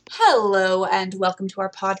Hello and welcome to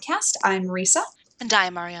our podcast. I'm Risa. And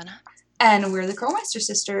I'm Mariana. And we're the Curlmeister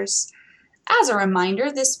Sisters. As a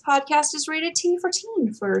reminder, this podcast is rated T for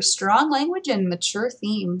teen for strong language and mature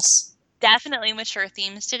themes. Definitely mature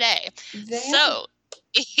themes today. So,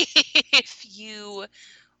 if you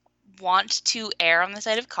want to err on the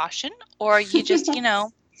side of caution, or you just,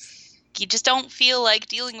 you just don't feel like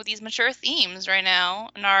dealing with these mature themes right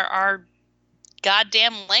now in our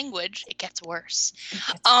goddamn language, it gets worse.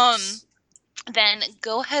 Then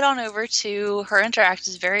go head on over to Her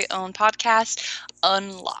Interactive's very own podcast,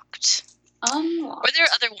 Unlocked. Or there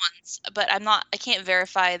are other ones, but I can't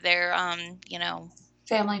verify their,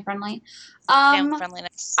 family friendly. Family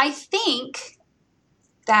friendliness. I think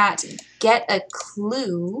that Get a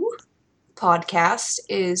Clue podcast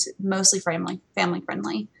is mostly family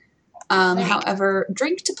friendly. However,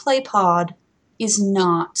 Drink to Play Pod is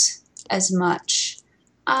not as much.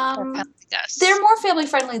 They're more family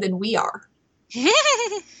friendly than we are.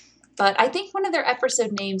 But I think one of their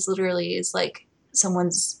episode names literally is like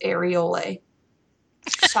someone's areolae.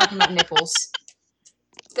 Talking about nipples.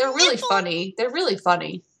 They're really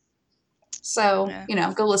funny. So,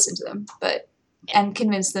 go listen to them, and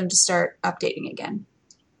convince them to start updating again.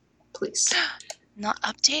 Please. Not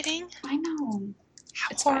updating? I know.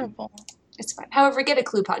 It's horrible. It's fine. However, Get a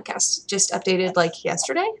Clue podcast just updated like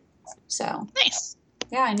yesterday. So. Nice.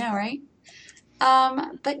 Yeah, I know, right?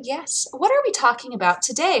 But yes, what are we talking about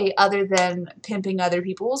today other than pimping other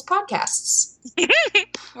people's podcasts?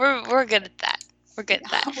 We're good at that.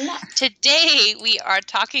 Today we are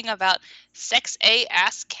talking about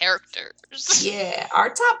sex-A-ass characters. Yeah, our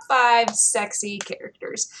top 5 sexy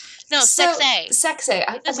characters. No, sex-A. Sex-A.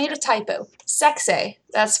 I made a typo. Sex-A.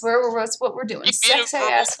 That's what we're doing.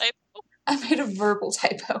 Sex-A-ass. I made a verbal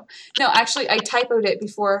typo. No, actually, I typoed it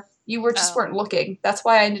before. You weren't looking. That's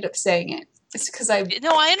why I ended up saying it. It's because I...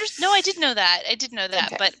 No, I did know that. Okay,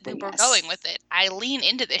 but we were going with it. I lean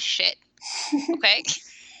into this shit. Okay?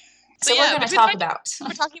 So we're going to talk about... We're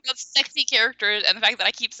talking about sexy characters and the fact that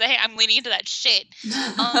I keep saying I'm leaning into that shit.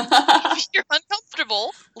 If you're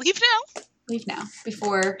uncomfortable, leave now. Leave now,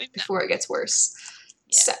 before it gets worse.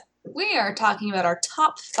 Yeah. So, we are talking about our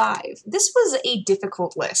top 5. This was a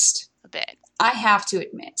difficult list. A bit. I have to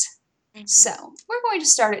admit. Mm-hmm. So, we're going to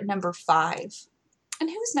start at number 5. And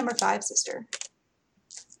who's number 5, sister?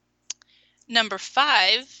 Number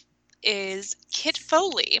 5 is Kit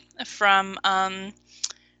Foley from Haunting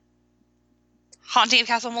of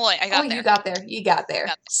Castle Malloy. You got there.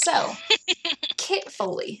 So, Kit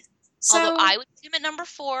Foley. So, although I would put him at number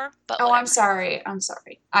 4, but whatever. I'm sorry.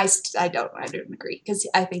 I don't agree because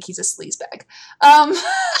I think he's a sleazebag. I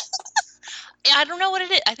don't know what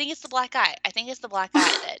it is. I think it's the black eye.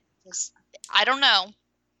 That just, I don't know.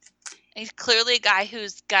 He's clearly a guy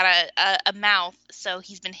who's got a mouth, so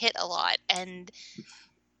he's been hit a lot, and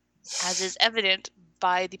as is evident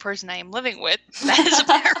by the person I am living with, that is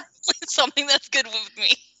apparently something that's good with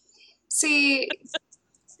me. See,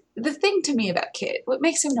 the thing to me about Kit, what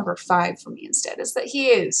makes him number 5 for me instead, is that he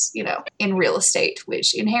is, in real estate,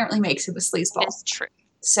 which inherently makes him a sleazeball. That's true.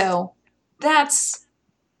 So, that's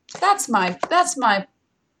my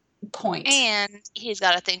point. And he's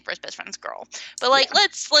got a thing for his best friend's girl. But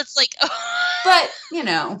let's But,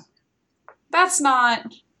 that's not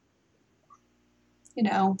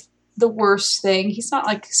the worst thing. He's not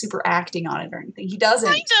like super acting on it or anything. He doesn't.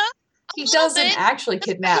 Kinda. He doesn't actually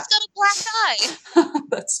kidnap. He's got a black eye.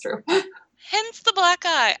 That's true. Hence the black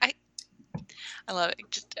eye. I love it.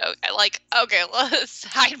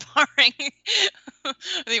 Sidebarring. I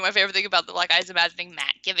think my favorite thing about the black eye is imagining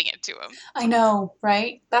Matt giving it to him. I know,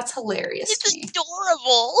 right? That's hilarious. It's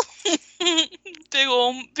adorable.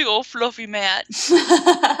 big old fluffy Matt.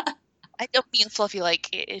 I don't mean fluffy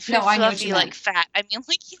fluffy like fat. I mean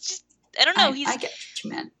he's just, I don't know. I get what you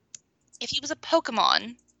meant. If he was a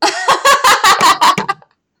Pokemon,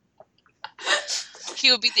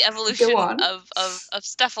 he would be the evolution of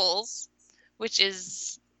Stuffles, which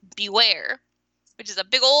is Beware, which is a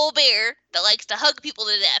big old bear that likes to hug people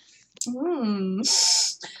to death.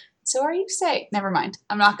 So are you saying? Never mind.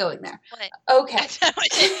 I'm not going there. What? Okay.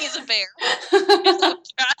 He's a bear. Is that what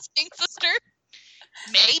you're asking, sister?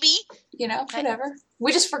 Maybe. Whatever.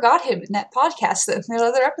 We just forgot him in that podcast then, the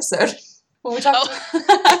other episode. When we talked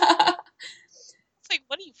It's like,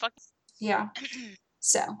 what are you fucking... Yeah.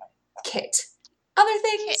 So, Kit. Other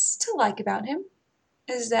things to like about him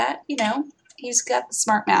is that, he's got the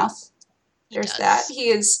smart mouth. There's that. He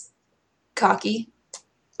is cocky.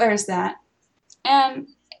 There's that. And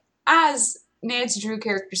as Nancy Drew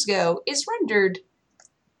characters go, is rendered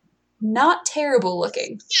not terrible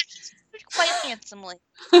looking. Yeah, he's quite handsomely.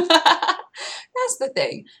 That's the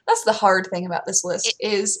thing. That's the hard thing about this list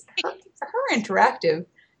is her interactive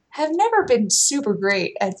have never been super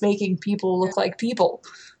great at making people look like people.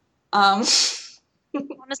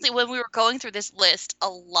 Honestly, when we were going through this list, a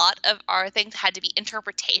lot of our things had to be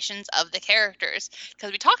interpretations of the characters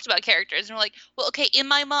because we talked about characters and we're like, well, okay, in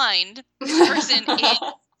my mind, this person is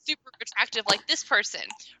super attractive like this person,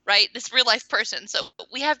 right? This real life person. So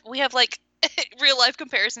we have like real life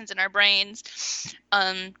comparisons in our brains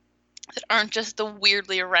that aren't just the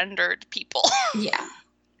weirdly rendered people. Yeah,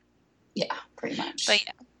 pretty much. But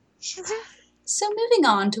yeah. So moving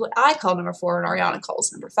on to what I call number 4 and Ariana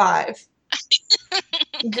calls number 5.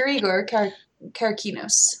 Grigor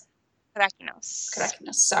Karakinos.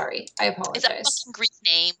 Karakinos, sorry. I apologize. It's a fucking Greek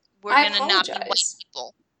name. We're I gonna not be white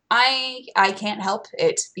people. I can't help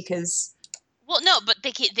it because... Well, no, but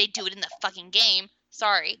they do it in the fucking game.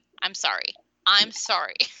 Sorry. I'm sorry.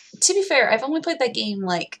 To be fair, I've only played that game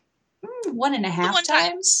like 1.5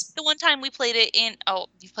 times. The one time we played it in... Oh,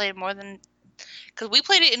 you've played it more than... Because we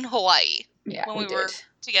played it in Hawaii. Yeah, when we were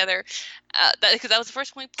together. Because that was the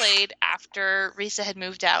first one we played after Risa had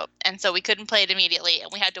moved out. And so we couldn't play it immediately.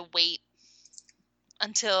 And we had to wait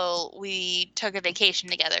until we took a vacation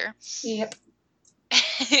together. Yep.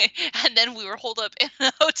 And then we were holed up in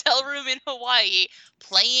a hotel room in Hawaii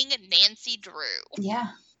playing Nancy Drew. Yeah.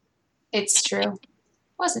 It's true. It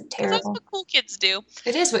wasn't terrible. That's what cool kids do.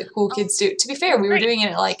 It is what cool kids do. To be fair, we were doing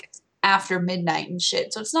it like after midnight and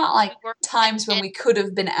shit. So it's not like times when we could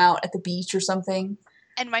have been out at the beach or something.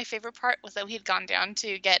 And my favorite part was that we had gone down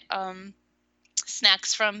to get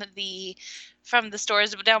snacks from the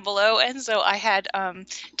stores down below, and so I had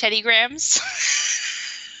Teddy Grahams.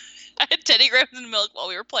 I had Teddy Grahams and milk while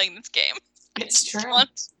we were playing this game. It's true.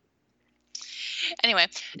 Anyway,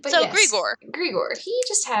 but so yes, Grigor, he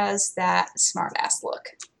just has that smart ass look.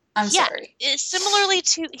 I'm sorry. Similarly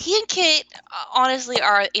to he and Kate, honestly,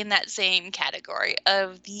 are in that same category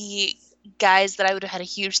of the guys that I would have had a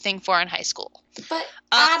huge thing for in high school. But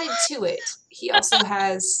added to it, he also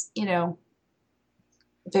has,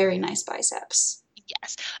 very nice biceps.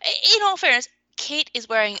 Yes. In all fairness, Kate is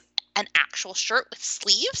wearing an actual shirt with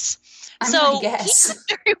sleeves. I guess.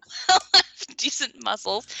 He very well have decent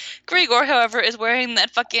muscles. Grigor, however, is wearing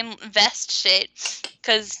that fucking vest shit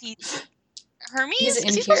because he's Hermes? He's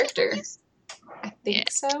in character. I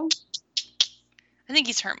think so. I think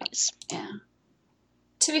he's Hermes. Yeah.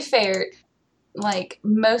 To be fair, like,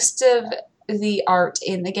 most of the art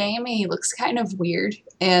in the game, he looks kind of weird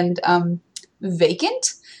and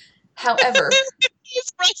vacant. However...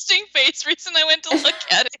 His resting face reason I went to look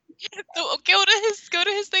at it. So go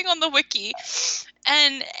to his thing on the wiki,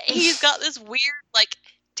 and he's got this weird, like,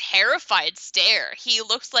 terrified stare. He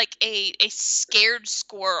looks like a scared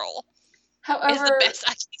squirrel. However, is the best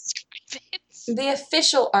I can describe it. The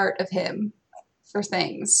official art of him for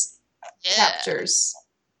things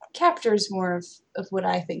captures more of what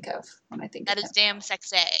I think of when I think of him. That is damn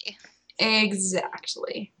sexy.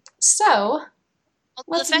 Exactly. So,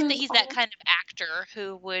 the fact that he's that kind of actor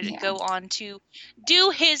who would go on to do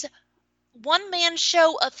his one-man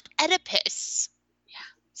show of Oedipus. Yeah.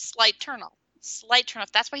 Slight turn off.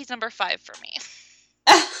 That's why he's number 5 for me.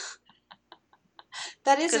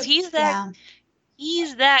 That is because he's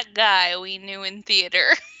that guy we knew in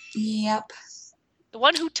theater. Yep. The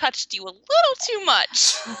one who touched you a little too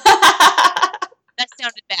much. That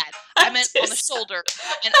sounded bad. I meant on the shoulder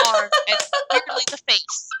and arm and weirdly the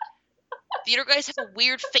face. Theater guys have a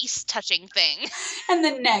weird face touching thing. And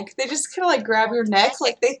the neck. They just kind of like grab your neck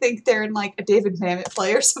like they think they're in like a David Mamet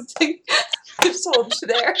play or something. They just hold you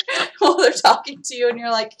there while they're talking to you and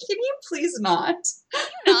you're like, can you please not? Can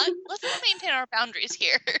you not? Let's maintain our boundaries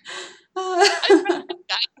here. I'd rather a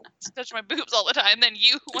guy who wants to touch my boobs all the time than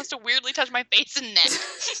you who wants to weirdly touch my face and neck.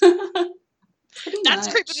 That's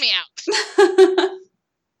creeping me out.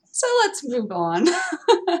 So let's move on.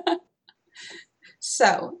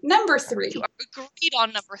 So, number 3. You agreed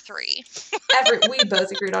on number 3. We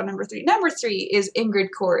both agreed on number 3. Number 3 is Ingrid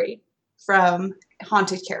Corey from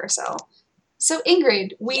Haunted Carousel. So,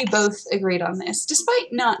 Ingrid, we both agreed on this,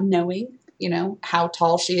 despite not knowing, how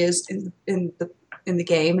tall she is in the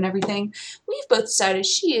game and everything. We've both decided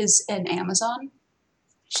she is an Amazon.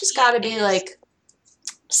 She's got to be like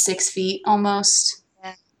 6 feet almost.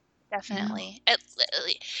 Yeah, definitely.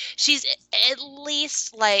 She's at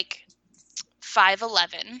least like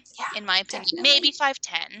 5'11", in my opinion. Definitely. Maybe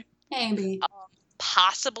 5'10". Maybe.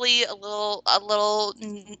 Possibly a little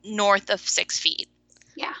north of 6 feet.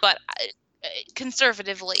 Yeah. But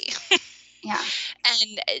conservatively. Yeah.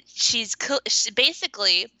 And she's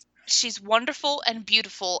wonderful and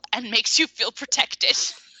beautiful and makes you feel protected.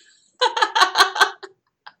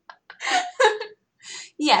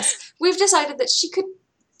 Yes, we've decided that she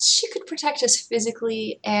could protect us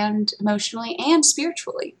physically and emotionally and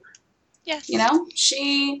spiritually. Yes. You know,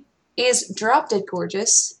 she is drop dead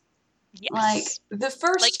gorgeous. Yes. Like the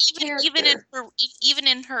first character. even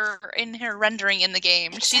in her rendering in the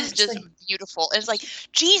game, exactly. She's just beautiful. It's like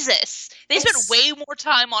Jesus. They spent way more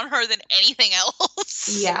time on her than anything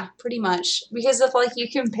else. Yeah, pretty much. Because if like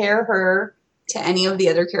you compare her to any of the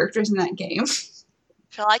other characters in that game.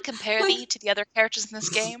 Shall I compare thee to the other characters in this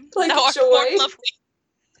game? Like Thou art Joy. more lovely.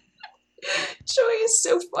 Joy is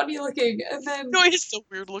so funny looking, and then Joy is so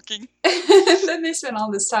weird looking. And then they spent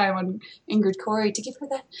all this time on Ingrid Cory to give her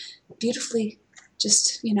that beautifully,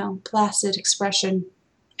 just, you know, placid expression.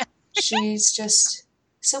 She's just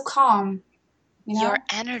so calm. You know? Your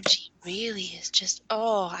energy really is just,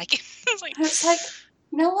 I can. It's like,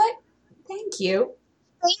 you know what? Thank you.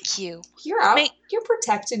 Thank you. You're out. You're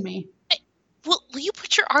protecting me. Will you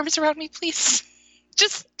put your arms around me, please?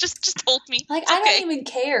 Just hold me. Like, I don't even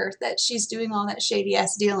care that she's doing all that shady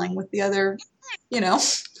ass dealing with the other, you know.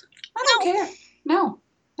 I don't care. No.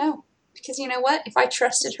 Because you know what? If I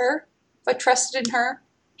trusted in her,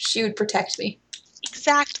 she would protect me.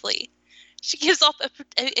 Exactly. She gives off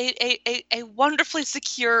a wonderfully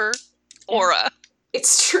secure aura.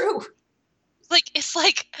 It's true. It's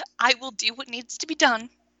like I will do what needs to be done,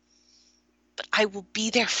 but I will be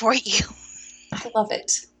there for you. I love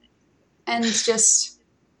it. And just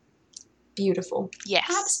beautiful. Yes.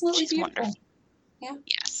 Absolutely she's beautiful. Wonderful. Yeah.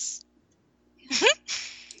 Yes.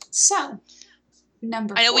 So,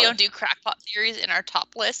 number 4. I know we don't do crackpot theories in our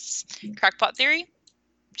top lists. Crackpot theory,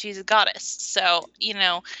 she's a goddess. So, you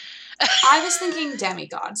know. I was thinking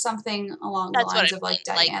demigod, something along the lines of like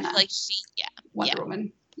Diana. Like she, Wonder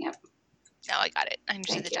Woman. Yep. No, I got it. I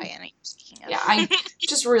understood the Diana you're speaking of. Yeah, I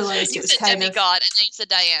just realized it was kind demigod, and then you said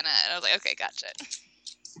Diana, and I was like, okay, gotcha.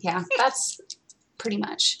 Yeah, that's pretty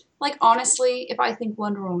much. Like, honestly, if I think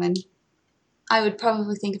Wonder Woman, I would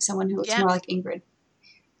probably think of someone who looks more like Ingrid.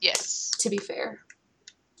 Yes. To be fair.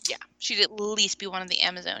 Yeah, she'd at least be one of the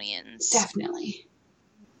Amazonians. Definitely.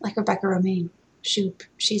 Like Rebecca Romijn.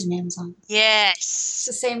 She's an Amazon. Yes. It's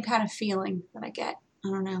the same kind of feeling that I get. I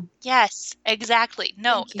don't know. Yes, exactly.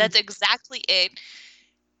 No, that's exactly it.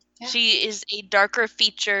 Yeah. She is a darker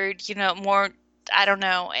featured, you know, more, I don't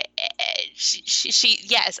know. She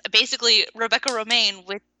yes, basically Rebecca Romijn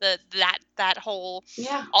with that whole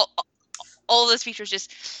all those features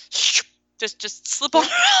just slip on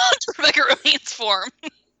to Rebecca Romijn's form.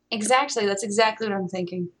 Exactly. That's exactly what I'm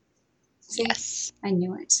thinking. See? Yes. I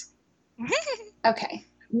knew it. Okay.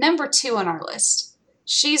 Number 2 on our list.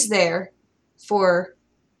 She's there for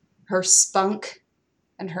her spunk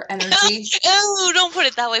and her energy. Oh, don't put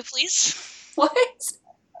it that way, please. What?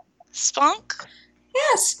 Spunk?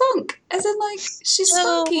 Yeah, spunk. As in, like, she's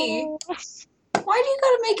spunky. Why do you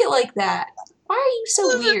gotta make it like that? Why are you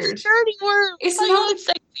so weird? It's a dirty word. It's not a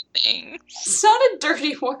sexy thing. It's not a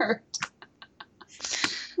dirty word.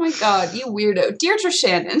 Oh my god, you weirdo. Deirdre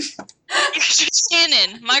Shannon.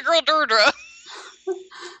 Shannon, my girl Deirdre. Oh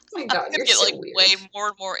my god, you're so weird. Way more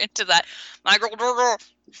and more into that. My girl Deirdre.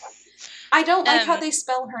 I don't like how they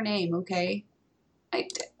spell her name, okay?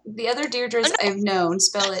 The other Deirdres I've known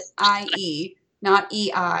spell it I-E, not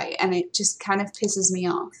E-I, and it just kind of pisses me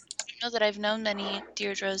off. I know that I've known many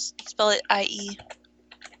Deirdres spell it I-E.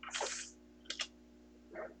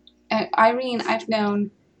 Irene, I've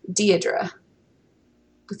known Deirdre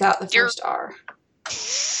without the first R.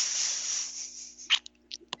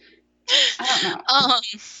 I don't know.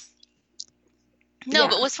 No,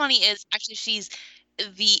 but what's funny is actually she's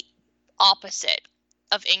the opposite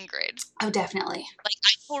of Ingrid. Oh, definitely.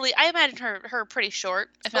 Like I imagine her pretty short.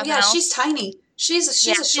 If nothing else. She's tiny. She's a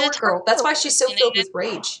short girl. That's why she's so filled with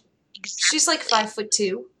rage. Exactly. She's like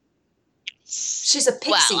 5'2". She's a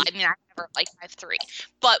pixie. Well, I mean, I never like 5'3",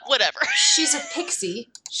 but whatever. She's a pixie.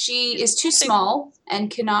 She is too small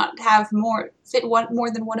and cannot have more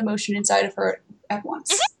than one emotion inside of her at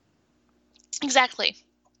once. Mm-hmm. Exactly.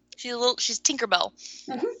 She's Tinkerbell.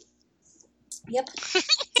 Mm-hmm. Yep. That's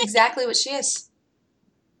exactly what she is.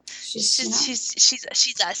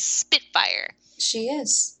 She's a spitfire. She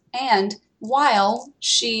is. And while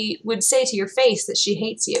she would say to your face that she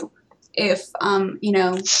hates you, if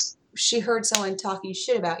she heard someone talking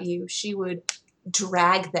shit about you, she would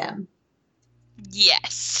drag them.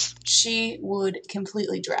 Yes. She would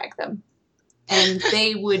completely drag them. And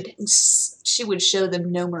she would show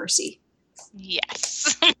them no mercy.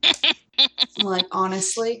 Yes. Like,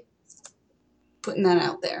 honestly, putting that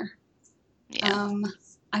out there. Yeah.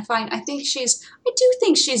 I do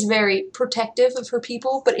think she's very protective of her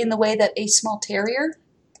people, but in the way that a small terrier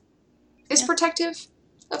is protective.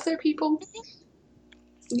 of their people.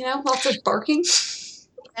 You know, lots of barking.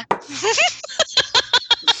 Yeah.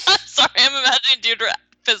 Sorry, I'm imagining Deirdre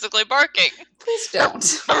physically barking. Please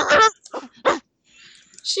don't.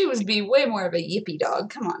 She would be way more of a yippy dog.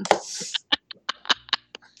 Come on.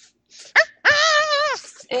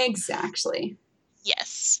 Exactly.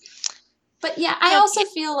 Yes. But yeah, I also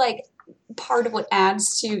feel like part of what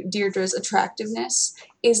adds to Deirdre's attractiveness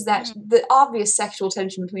is that the obvious sexual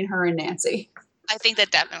tension between her and Nancy. I think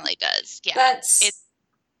that definitely does. Yeah. That's...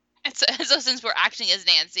 So since we're acting as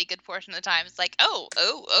Nancy a good portion of the time, it's like, oh,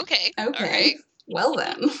 okay. Okay. Right. Well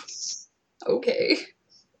then. Okay.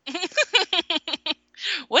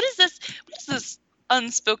 What is this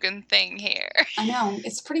unspoken thing here? I know.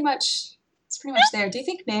 It's pretty much there. Do you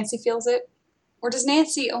think Nancy feels it? Or does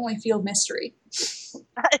Nancy only feel mystery?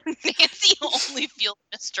 Nancy only feels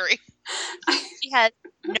mystery. She had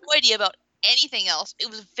no idea about anything else. It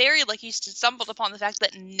was very like you stumbled upon the fact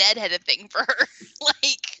that Ned had a thing for her.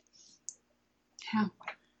 Like, yeah.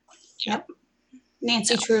 Yep.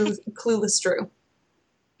 Nancy clueless Drew.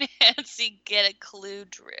 Nancy get a clue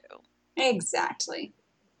Drew. Exactly.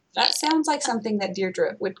 That sounds like something that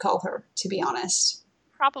Deirdre would call her, to be honest.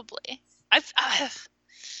 Probably.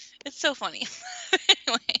 It's so funny.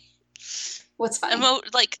 Anyway. What's funny?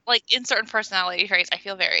 Like in certain personality traits, I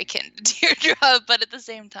feel very akin to Deirdre, but at the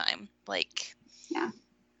same time, like... Yeah.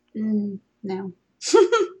 No.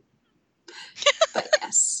 But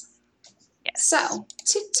yes. Yes. So,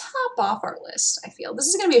 to top off our list, I feel, this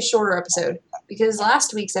is going to be a shorter episode, because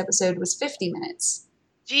last week's episode was 50 minutes.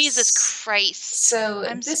 Jesus Christ. So,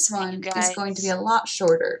 this one is going to be a lot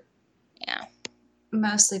shorter. Yeah.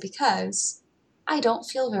 Mostly because I don't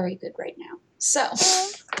feel very good right now. So,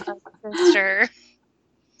 sister.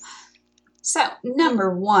 So, number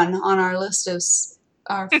 1 on our list of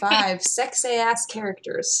our 5 sexy-ass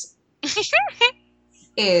characters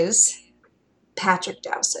is Patrick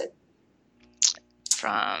Dowsett.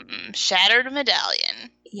 From Shattered Medallion.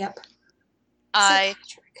 Yep. I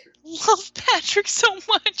love Patrick so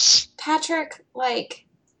much. Patrick, like,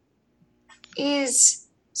 is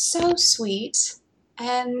so sweet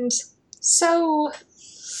and so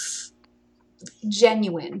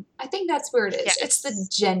genuine. I think that's where it is. Yes. It's the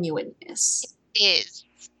genuineness. It is.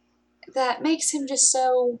 That makes him just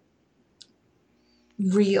so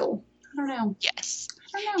real. I don't know. Yes.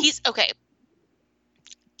 I don't know. He's, okay.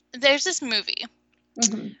 There's this movie.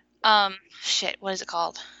 Mm-hmm. Shit, what is it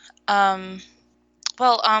called?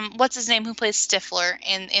 What's his name who plays Stifler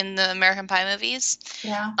in the American Pie movies?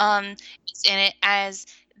 Yeah. He's in it as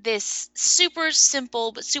this super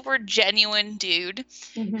simple but super genuine dude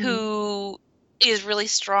who is really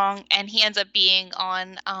strong, and he ends up being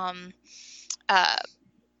on a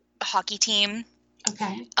hockey team.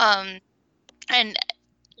 Okay. And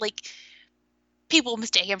like people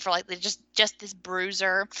mistake him for like just this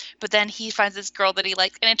bruiser, but then he finds this girl that he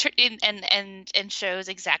likes, and shows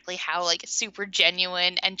exactly how like super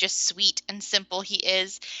genuine and just sweet and simple he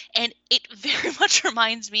is, and it very much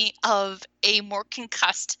reminds me of a more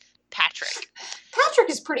concussed Patrick. Patrick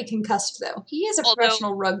is pretty concussed though. He is a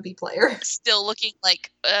professional rugby player. Still looking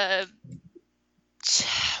like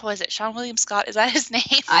what is it? Sean William Scott? Is that his name?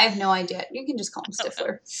 I have no idea. You can just call him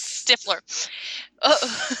Stifler. Stifler.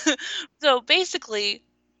 So basically,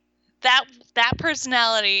 that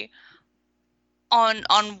personality on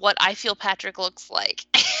what I feel Patrick looks like.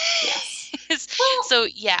 Yes. So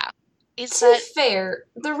yeah. To be fair,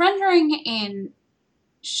 the rendering in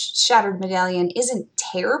Shattered Medallion isn't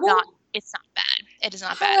terrible. It's not bad. It is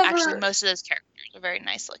not bad. Actually, most of those characters are very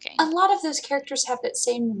nice looking. A lot of those characters have that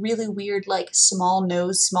same really weird, like, small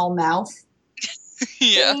nose, small mouth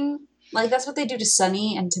thing. Like, that's what they do to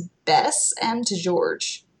Sunny and to Bess and to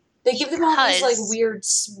George. They give them all these, like, weird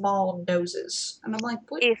small noses. And I'm like,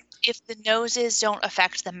 what? If the noses don't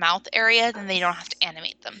affect the mouth area, then they don't have to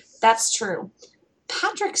animate them. That's true.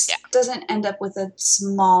 Patrick's doesn't end up with a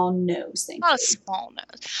small nose thing. Not a small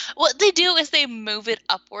nose. What they do is they move it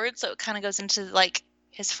upward, so it kind of goes into, like,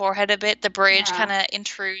 his forehead a bit. The bridge kind of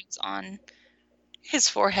intrudes on his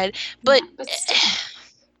forehead. But,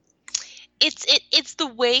 it's the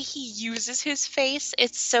way he uses his face.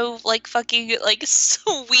 It's so, like, fucking, like,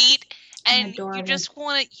 sweet. And you just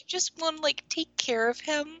want to, like, take care of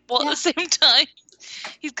him while at the same time.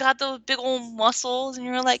 He's got those big old muscles, and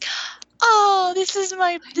you're like, oh, this is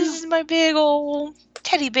my big old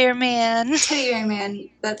teddy bear man. Teddy bear man.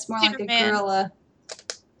 That's more like a gorilla.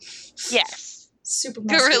 Yes. Super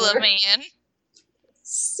muscular. Gorilla man.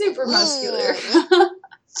 Super muscular.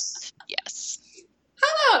 Yes.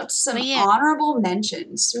 How about some honorable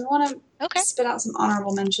mentions? Do we want to spit out some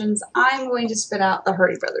honorable mentions? I'm going to spit out the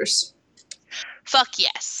Hardy Brothers. Fuck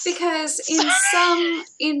yes. Because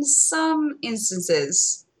in some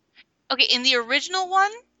instances, okay, in the original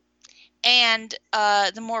one and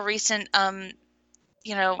the more recent like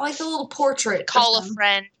the little portrait, call a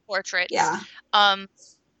friend portraits. Yeah.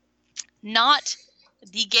 Not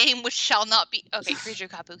the game which shall not be Creature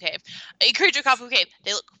Kapu Cave. Creature Kapu Cave.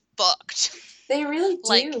 They look fucked. They really do.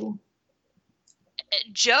 Like,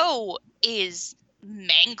 Joe is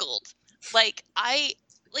mangled. Like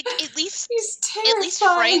at least he's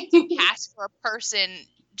terrifying. Frank cast for a person.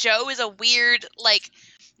 Joe is a weird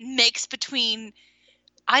mix between,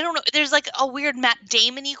 I don't know. There's like a weird Matt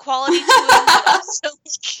Damon-y quality to him. So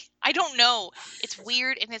I don't know. It's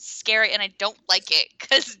weird and it's scary and I don't like it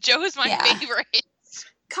because Joe is my favorite.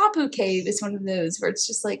 Kapu Cave is one of those where it's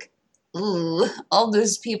just like, ooh, all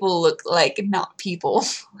those people look like not people.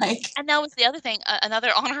 And that was the other thing.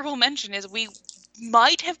 Another honorable mention is we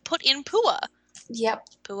might have put in Pua. Yep.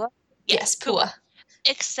 Pua? Yes, Pua.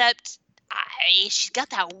 Except she's got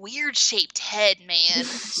that weird shaped head, man.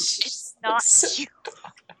 It's not cute.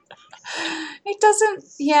 It doesn't.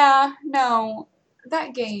 Yeah, no.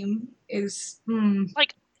 That game is.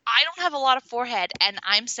 I don't have a lot of forehead, and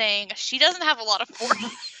I'm saying she doesn't have a lot of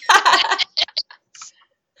forehead.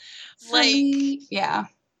 Yeah.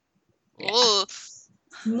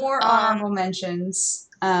 More honorable mentions.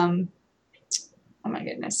 Oh my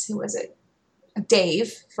goodness, who was it?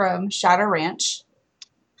 Dave from Shadow Ranch.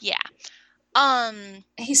 Yeah.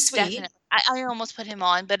 He's sweet. Definitely. I almost put him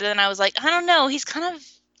on, but then I was like, I don't know. He's kind of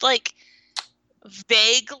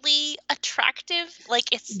vaguely attractive.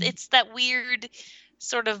 It's that weird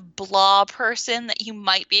sort of blah person that you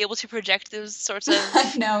might be able to project those sorts of.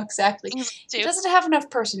 I know exactly. He doesn't have enough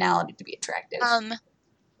personality to be attractive.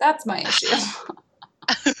 That's my issue.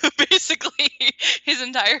 Basically, his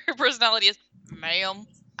entire personality is, ma'am,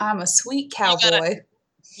 I'm a sweet cowboy.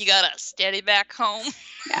 You gotta steady back home.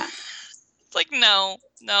 Yeah. It's like, no,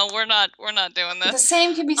 we're not doing this. The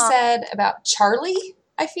same can be said about Charlie,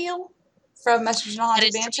 I feel, from Message in a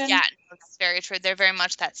Haunted Mansion. Yeah, that's very true. They're very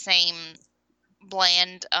much that same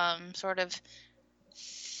bland sort of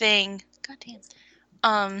thing. God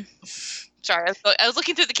damn. Sorry, I was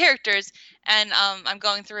looking through the characters, and I'm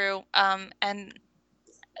going through, and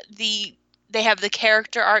they have the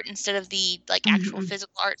character art instead of the actual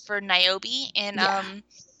physical art for Niobe, and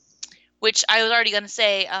which I was already gonna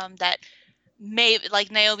say that maybe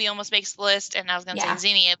Niobe almost makes the list, and I was gonna say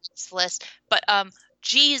Xenia makes the list, but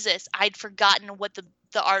Jesus, I'd forgotten what the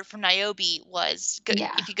art from Niobe was.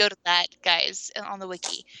 If you go to that, guys, on the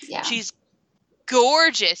wiki, she's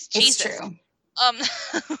gorgeous. Jesus. It's true.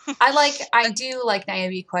 I do like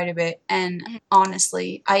Niobe quite a bit, and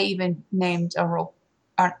honestly, I even named a role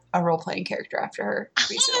playing character after her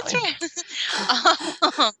recently.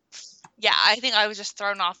 Yeah, I think I was just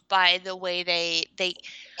thrown off by the way they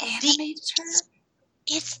animated her.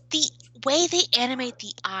 It's the way they animate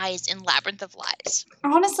the eyes in Labyrinth of Lies.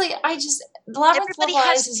 Honestly, Labyrinth of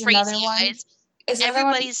Lies is another one.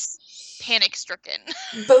 Everybody's panic stricken.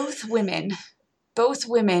 Both women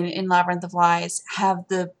in Labyrinth of Lies have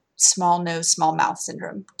the small nose, small mouth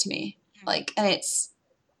syndrome to me. And it's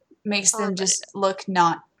makes them just look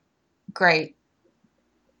not great.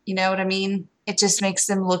 You know what I mean? It just makes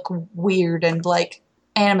them look weird and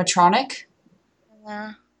animatronic.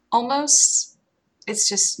 Yeah. Almost. It's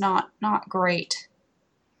just not great.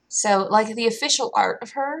 So the official art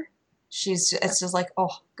of her, it's just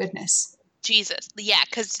oh goodness. Jesus. Yeah,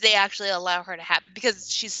 because they actually allow her to have, because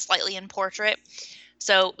she's slightly in portrait,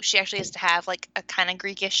 so she actually has to have a kind of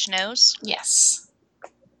Greekish nose. Yes.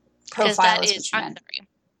 Profile is what you meant. Sorry.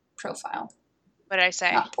 Profile. What did I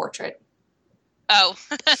say? Not portrait. Oh,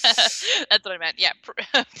 that's what I meant. Yeah,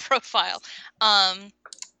 profile.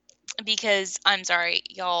 Because I'm sorry,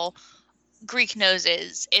 y'all, Greek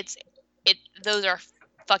noses. Those are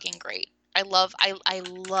fucking great. I love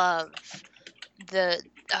the.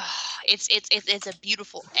 It's a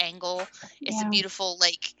beautiful angle. It's a beautiful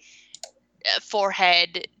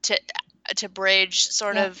forehead to bridge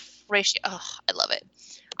sort of ratio. Oh, I love it.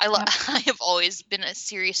 I have always been a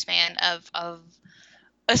serious fan of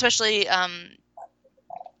especially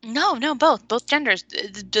both genders,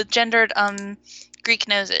 the gendered Greek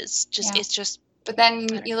noses. It's just. But then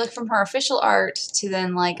you look from her official art to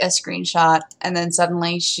then a screenshot, and then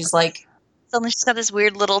suddenly she's got this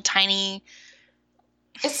weird little tiny.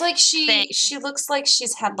 It's like she looks like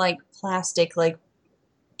she's had plastic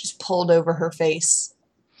just pulled over her face.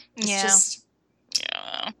 It's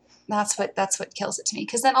That's what kills it to me.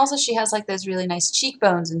 Because then also she has those really nice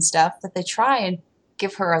cheekbones and stuff that they try and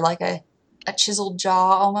give her a chiseled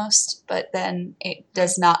jaw almost, but then it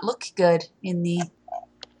does not look good in the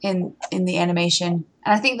in the animation.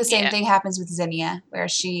 And I think the same thing happens with Zinnia, where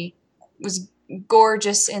she was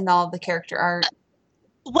gorgeous in all the character art.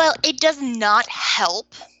 Well, it does not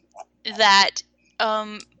help that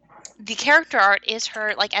the character art is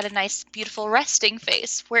her like at a nice, beautiful resting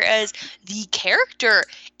face, whereas the character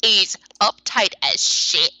is uptight as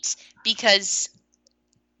shit because,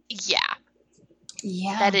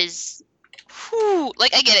 that is,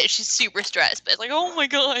 like I get it, she's super stressed, but it's like, oh my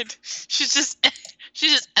god, she's just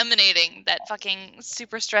emanating that fucking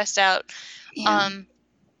super stressed out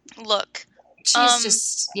look. She's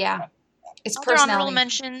just it's other personality. honorable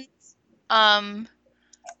mentions.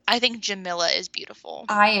 I think Jamila is beautiful.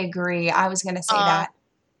 I agree. I was gonna say that.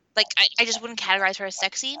 Like I just wouldn't categorize her as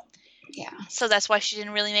sexy. Yeah. So that's why she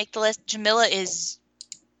didn't really make the list. Jamila is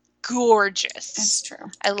gorgeous. That's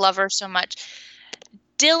true. I love her so much.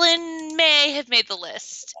 Dylan may have made the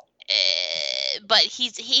list, but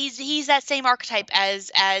he's that same archetype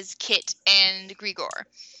as Kit and Grigor.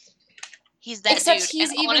 He's that Except dude. he's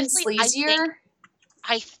and even honestly, sleazier.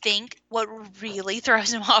 I think what really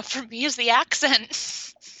throws him off for me is the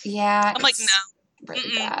accent. Yeah. I'm like, no.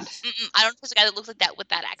 Really bad. I don't trust a guy that looks like that with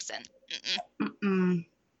that accent.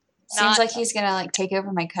 Seems like he's gonna like take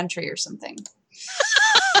over my country or something.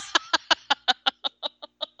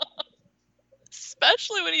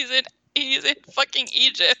 Especially when he's in fucking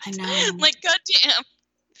Egypt. I know. Like, goddamn.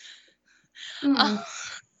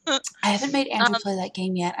 I haven't made Andrew play that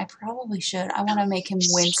game yet. I probably should. I want to make him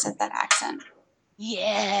wince at that accent.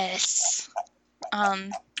 Yes.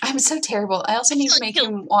 I'm so terrible. I also need to make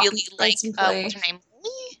him walk really like play. What's her name?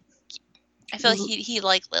 Lily? I feel like he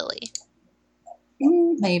liked Lily.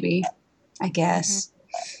 Maybe. I guess.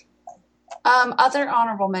 Other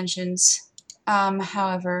honorable mentions.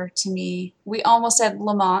 However, to me, we almost had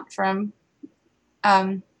Lamont from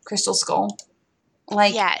Crystal Skull.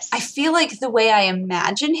 Like, yes. I feel like the way I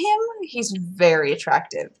imagine him, he's very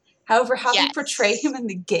attractive. However, how they portray him in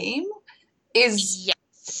the game is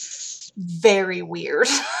very weird.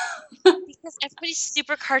 Because everybody's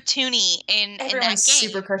super cartoony in that game.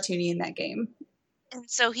 Super cartoony in that game. And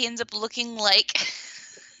so he ends up looking like,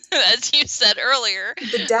 as you said earlier,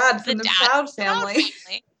 the dad from the Proud Family.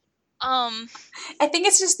 I think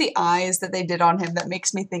it's just the eyes that they did on him that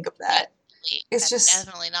makes me think of that. It's just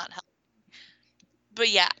definitely not helpful. But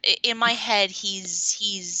yeah, in my head, he's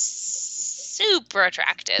super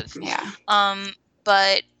attractive. Yeah.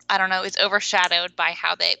 But I don't know. It's overshadowed by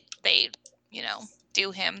how they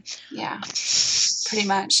do him. Yeah. Pretty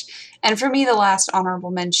much. And for me, the last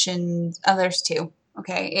honorable mention, there's two.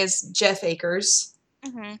 Okay, is Jeff Akers.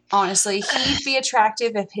 Mm-hmm. Honestly, he'd be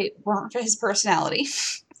attractive if it weren't for his personality.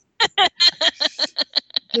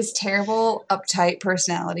 His terrible, uptight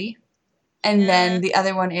personality. And then the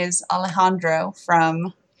other one is Alejandro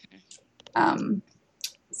from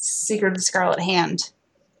Secret of the Scarlet Hand.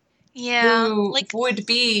 Yeah. Who would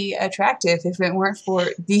be attractive if it weren't for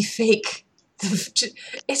the fake.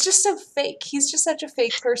 It's just so fake. He's just such a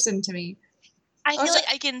fake person to me. I feel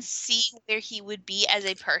like I can see where he would be as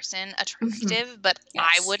a person attractive, but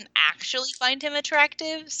I wouldn't actually find him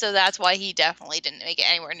attractive, so that's why he definitely didn't make it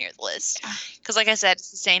anywhere near the list. Because like I said, it's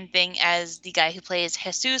the same thing as the guy who plays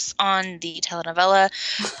Jesus on the telenovela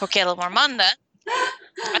Porque el Amor Manda. I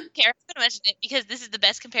don't care. I'm going to mention it because this is the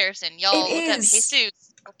best comparison. Y'all look up Jesus,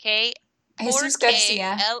 okay? Jesus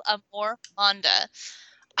Garcia. El Amor Manda.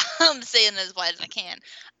 I'm saying it as wide as I can.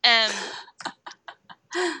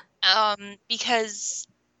 Because,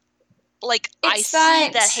 I see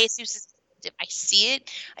that Jesus is attractive. I see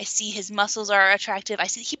it. I see his muscles are attractive. I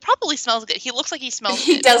see he probably smells good. He looks like he smells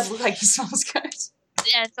good. He does look like he smells good.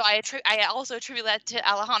 And so I also attribute that to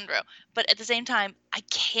Alejandro. But at the same time, I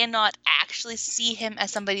cannot actually see him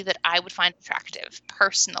as somebody that I would find attractive,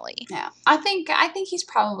 personally. Yeah. I think he's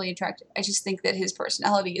probably attractive. I just think that his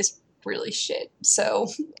personality is really shit. So,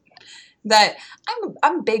 that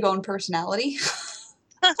I'm big on personality.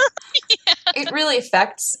 It really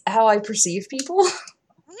affects how I perceive people.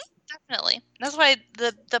 Definitely. That's why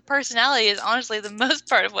the personality is honestly the most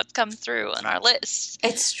part of what's come through on our list.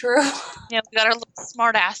 It's true. We got our little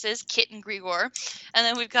smart asses, Kit and Grigor, and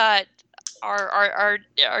then we've got our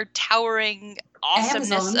towering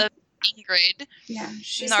awesomeness Amazon. of Ingrid. Yeah,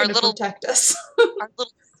 she's going to protect us. Our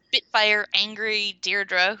little Spitfire angry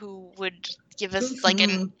Deirdre, who would give us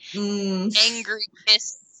an angry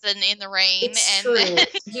kiss in the rain. It's true. Then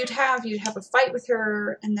you'd have a fight with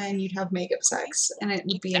her, and then you'd have makeup sex, and it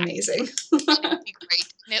would be amazing. It would be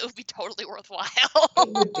great, and it would be totally worthwhile. It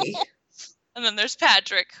would be. And then there's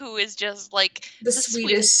Patrick, who is just the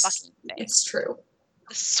sweetest fucking thing. It's true.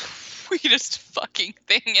 The sweetest fucking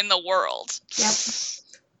thing in the world. Yep.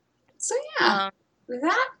 So yeah,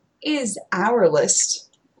 that is our list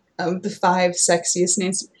of the 5 sexiest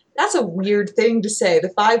Nancy. That's a weird thing to say. The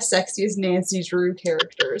 5 sexiest Nancy Drew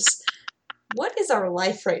characters. What is our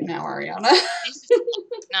life right now, Ariana?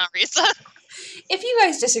 No, Risa. If you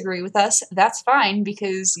guys disagree with us, that's fine,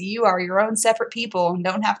 because you are your own separate people and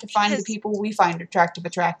don't have to find the people we find attractive.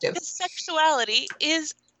 Because sexuality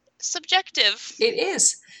is subjective. It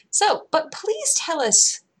is. So, but please tell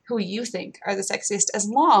us who you think are the sexiest, as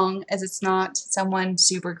long as it's not someone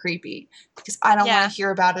super creepy, because I don't want to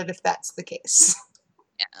hear about it if that's the case.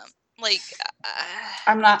 Yeah. Like,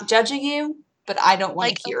 I'm not judging you, but I don't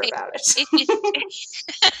want to hear about it.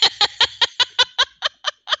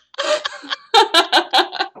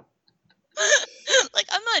 Like,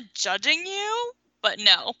 I'm not judging you, but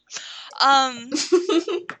no.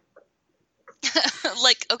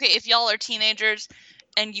 Like, okay, if y'all are teenagers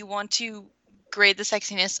and you want to grade the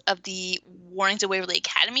sexiness of the Warnings of Waverly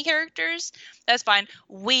Academy characters, that's fine.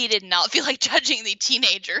 We did not feel like judging the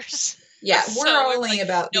teenagers. Yeah, we're only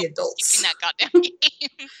about the adults. That goddamn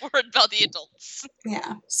game. We're about the adults.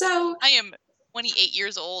 Yeah, so I am 28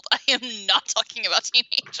 years old. I am not talking about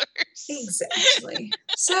teenagers. Exactly.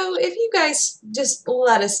 So if you guys just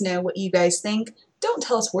let us know what you guys think, don't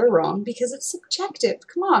tell us we're wrong, because it's subjective.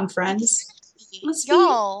 Come on, friends. Let's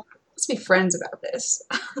be friends about this.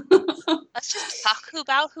 Let's just talk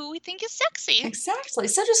about who we think is sexy. Exactly.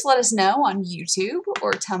 So just let us know on YouTube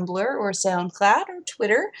or Tumblr or SoundCloud or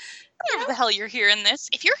Twitter. Wherever the hell you're hearing this.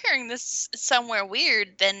 If you're hearing this somewhere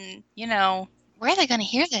weird, then, where are they going to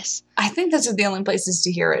hear this? I think those are the only places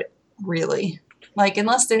to hear it, really. Like,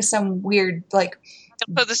 unless there's some weird, like,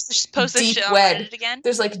 post deep shit web. Again?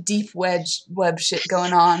 There's, like, deep web shit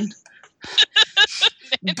going on.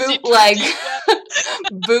 Bootleg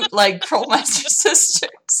Curlmeister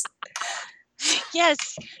Sisters.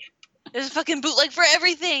 Yes. There's a fucking bootleg for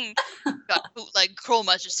everything. Got bootleg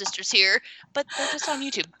Curlmeister Sisters here, but they're just on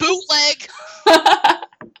YouTube. Bootleg!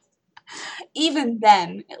 Even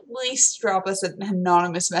then, at least drop us an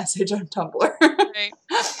anonymous message on Tumblr. Right.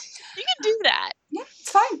 You can do that. Yeah,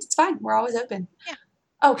 it's fine. It's fine. We're always open. Yeah.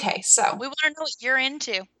 Okay, so. We want to know what you're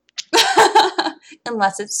into.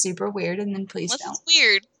 Unless it's super weird, and then please don't. It's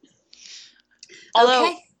weird. Although,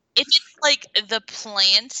 okay. if it's like the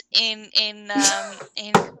plant in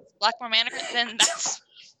Blackmore Manor, then that's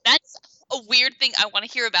a weird thing I want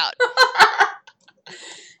to hear about.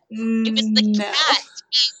 If it's the cat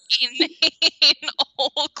in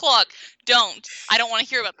Old Clock, I don't want to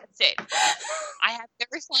hear about that state. I have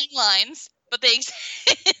very fine lines, but they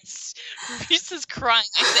exist. Risa's crying,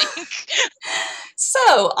 I think.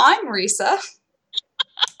 So, I'm Risa.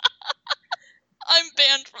 I'm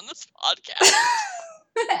banned from this podcast.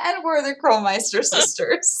 And we're the Curlmeister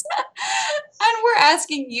Sisters. And we're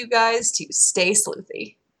asking you guys to stay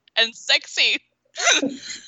sleuthy. And sexy.